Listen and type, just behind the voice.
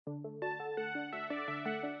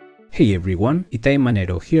Hey everyone,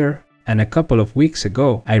 Manero here, and a couple of weeks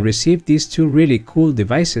ago I received these two really cool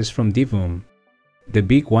devices from Divoom. The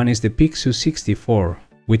big one is the Pixu 64,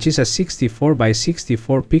 which is a 64 by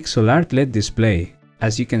 64 pixel art LED display.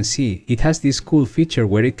 As you can see, it has this cool feature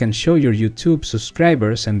where it can show your YouTube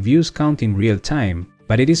subscribers and views count in real time,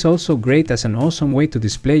 but it is also great as an awesome way to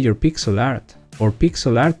display your pixel art, or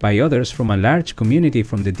pixel art by others from a large community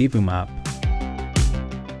from the Divoom app.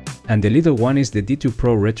 And the little one is the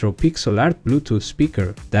Ditoo-Pro Retro Pixel Art Bluetooth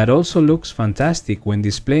speaker that also looks fantastic when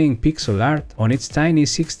displaying pixel art on its tiny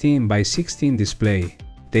 16 by 16 display.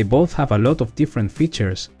 They both have a lot of different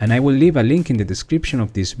features, and I will leave a link in the description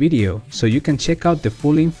of this video so you can check out the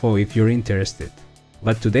full info if you're interested.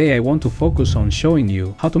 But today I want to focus on showing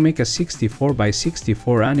you how to make a 64 by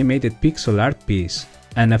 64 animated pixel art piece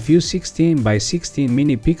and a few 16 by 16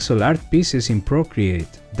 mini pixel art pieces in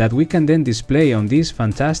Procreate that we can then display on these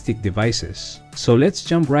fantastic devices. So let's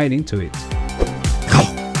jump right into it.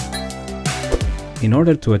 In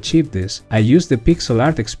order to achieve this, I used the Pixel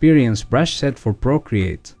Art Experience brush set for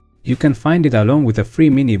Procreate. You can find it along with a free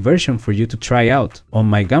mini version for you to try out on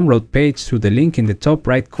my Gumroad page through the link in the top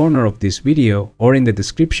right corner of this video or in the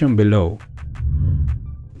description below.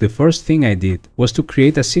 The first thing I did was to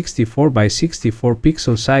create a 64 by 64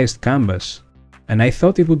 pixel sized canvas, and I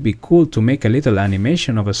thought it would be cool to make a little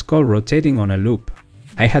animation of a skull rotating on a loop.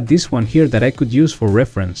 I had this one here that I could use for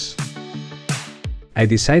reference. I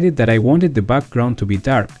decided that I wanted the background to be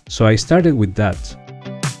dark, so I started with that.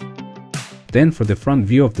 Then for the front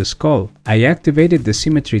view of the skull, I activated the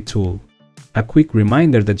symmetry tool. A quick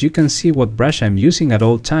reminder that you can see what brush I'm using at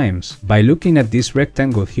all times by looking at this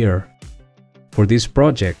rectangle here. For this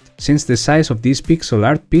project, since the size of these pixel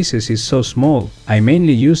art pieces is so small, I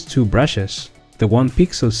mainly used two brushes. The 1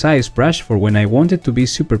 pixel size brush for when I wanted to be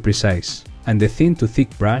super precise, and the thin to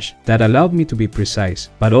thick brush that allowed me to be precise,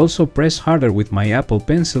 but also press harder with my Apple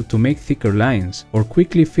Pencil to make thicker lines or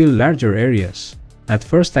quickly fill larger areas. At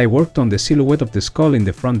first I worked on the silhouette of the skull in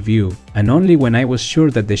the front view, and only when I was sure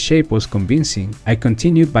that the shape was convincing, I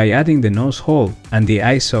continued by adding the nose hole and the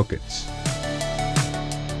eye sockets.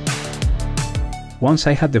 Once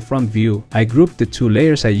I had the front view, I grouped the two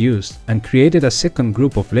layers I used and created a second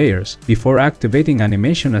group of layers before activating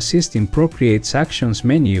Animation Assist in Procreate's Actions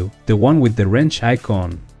menu, the one with the wrench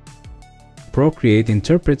icon. Procreate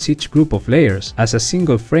interprets each group of layers as a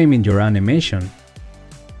single frame in your animation.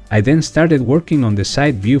 I then started working on the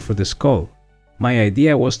side view for the skull. My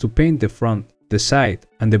idea was to paint the front, the side,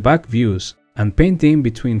 and the back views, and paint the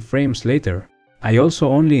in-between frames later. I also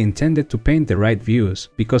only intended to paint the right views,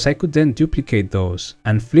 because I could then duplicate those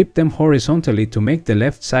and flip them horizontally to make the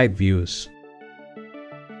left side views.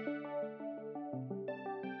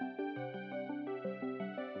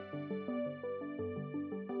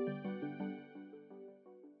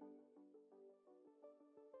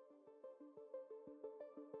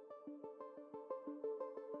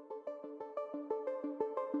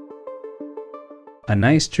 A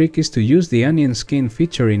nice trick is to use the onion skin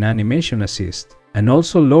feature in Animation Assist, and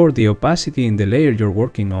also lower the opacity in the layer you're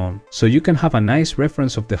working on, so you can have a nice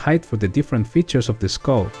reference of the height for the different features of the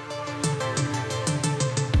skull.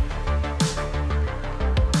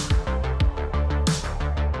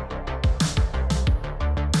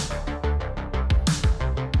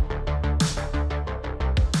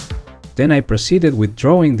 Then I proceeded with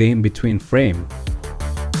drawing the in-between frame.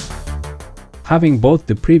 Having both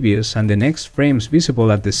the previous and the next frames visible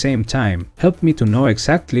at the same time helped me to know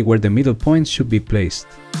exactly where the middle points should be placed.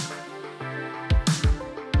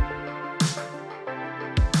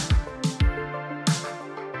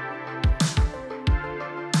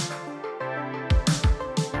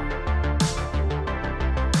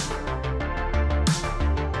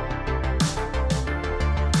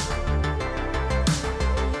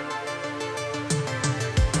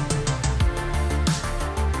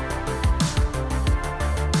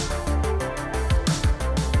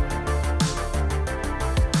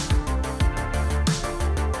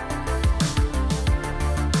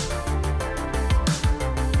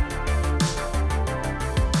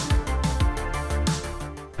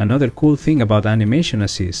 Another cool thing about Animation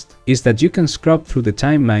Assist is that you can scrub through the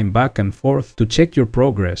timeline back and forth to check your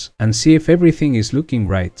progress and see if everything is looking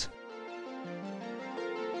right.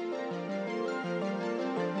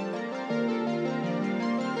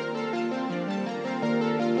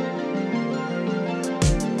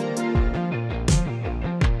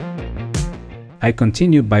 I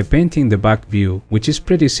continued by painting the back view, which is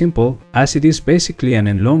pretty simple as it is basically an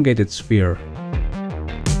elongated sphere.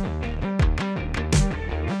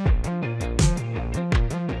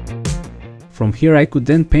 From here I could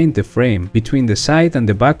then paint the frame between the side and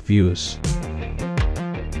the back views.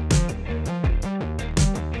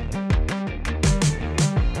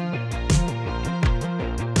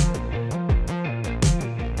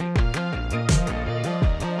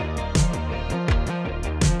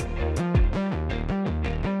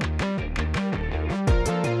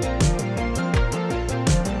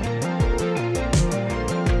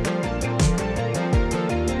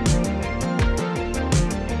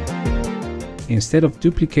 Instead of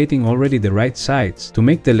duplicating already the right sides to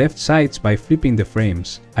make the left sides by flipping the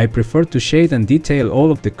frames, I prefer to shade and detail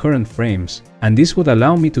all of the current frames, and this would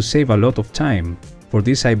allow me to save a lot of time. For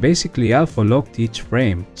this I basically alpha locked each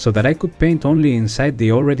frame so that I could paint only inside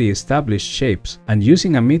the already established shapes, and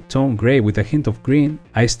using a mid-tone gray with a hint of green,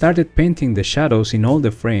 I started painting the shadows in all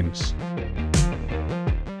the frames.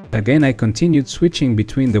 Again I continued switching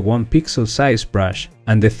between the 1 pixel size brush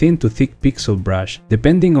and the thin to thick pixel brush,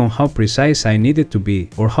 depending on how precise I needed to be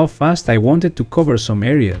or how fast I wanted to cover some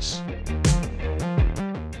areas.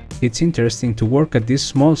 It's interesting to work at this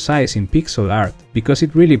small size in pixel art because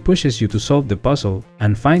it really pushes you to solve the puzzle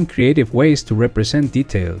and find creative ways to represent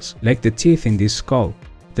details, like the teeth in this skull.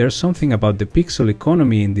 There's something about the pixel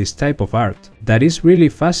economy in this type of art that is really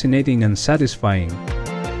fascinating and satisfying.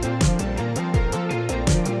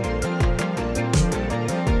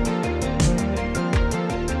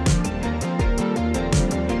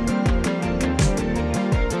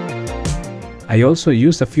 I also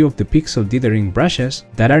used a few of the pixel dithering brushes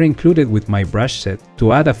that are included with my brush set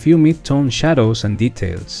to add a few mid-tone shadows and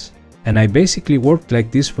details. And I basically worked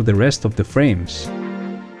like this for the rest of the frames.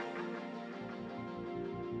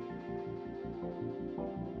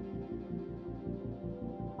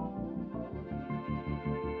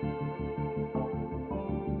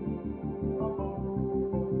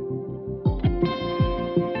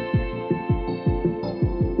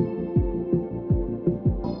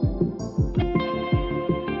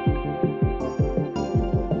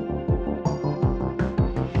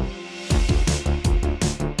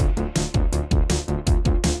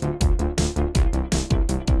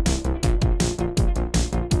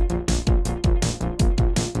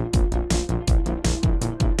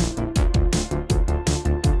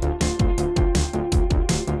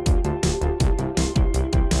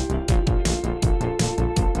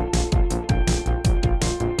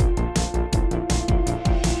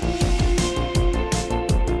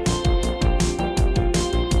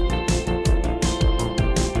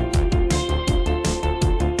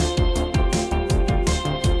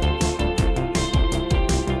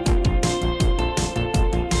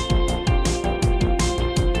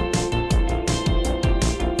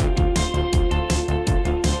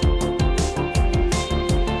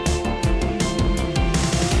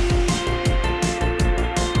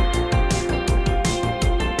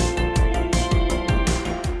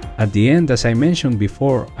 At the end, as I mentioned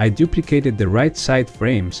before, I duplicated the right side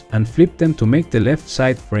frames and flipped them to make the left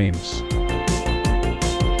side frames.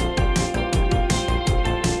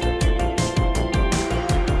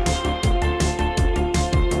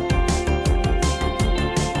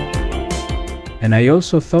 And I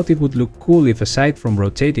also thought it would look cool if, aside from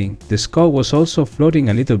rotating, the skull was also floating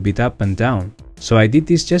a little bit up and down. So I did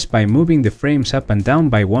this just by moving the frames up and down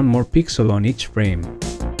by 1 more pixel on each frame.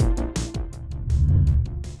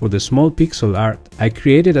 For the small pixel art, I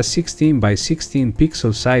created a 16 by 16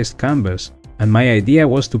 pixel sized canvas, and my idea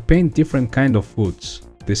was to paint different kind of foods.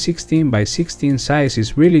 The 16 by 16 size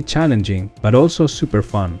is really challenging, but also super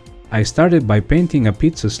fun. I started by painting a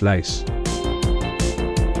pizza slice.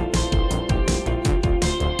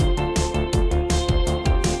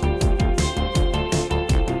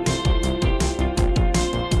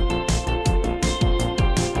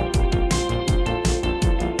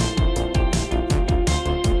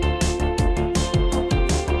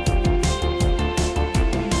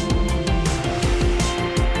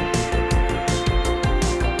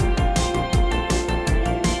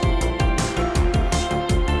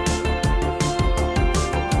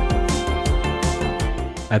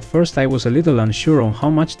 At first I was a little unsure on how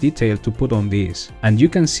much detail to put on these, and you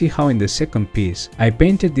can see how in the second piece I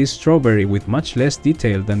painted this strawberry with much less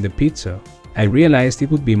detail than the pizza. I realized it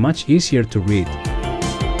would be much easier to read.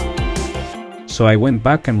 So I went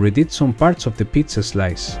back and redid some parts of the pizza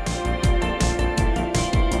slice.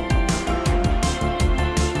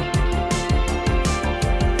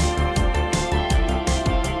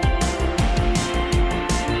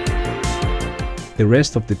 The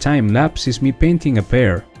rest of the time lapse is me painting a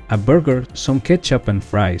pear, a burger, some ketchup and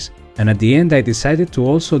fries, and at the end I decided to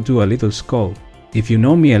also do a little skull. If you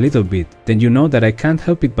know me a little bit, then you know that I can't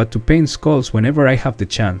help it but to paint skulls whenever I have the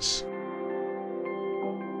chance.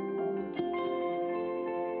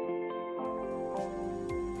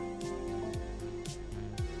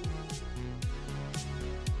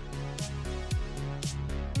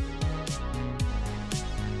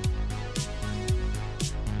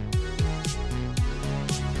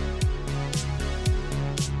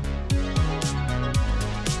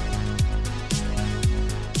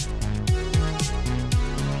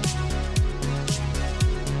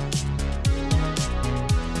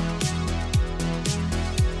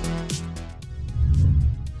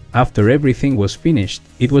 After everything was finished,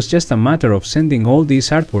 it was just a matter of sending all these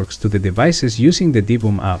artworks to the devices using the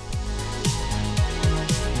Divoom app.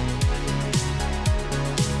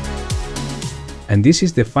 And this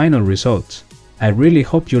is the final result. I really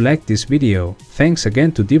hope you liked this video. Thanks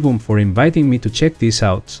again to Divoom for inviting me to check this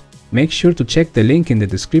out. Make sure to check the link in the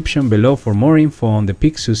description below for more info on the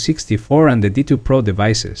Pixel 64 and the Ditoo-Pro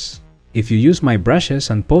devices. If you use my brushes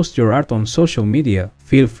and post your art on social media,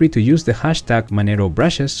 feel free to use the hashtag Manero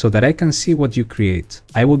Brushes so that I can see what you create.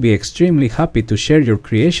 I will be extremely happy to share your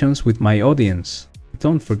creations with my audience.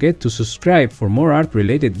 Don't forget to subscribe for more art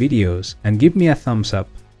related videos and give me a thumbs up.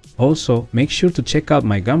 Also, make sure to check out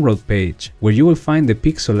my Gumroad page, where you will find the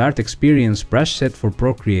Pixel Art Experience brush set for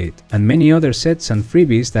Procreate, and many other sets and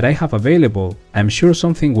freebies that I have available. I'm sure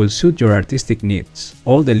something will suit your artistic needs.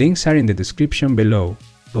 All the links are in the description below.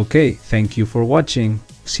 Okay, thank you for watching.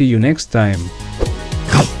 See you next time.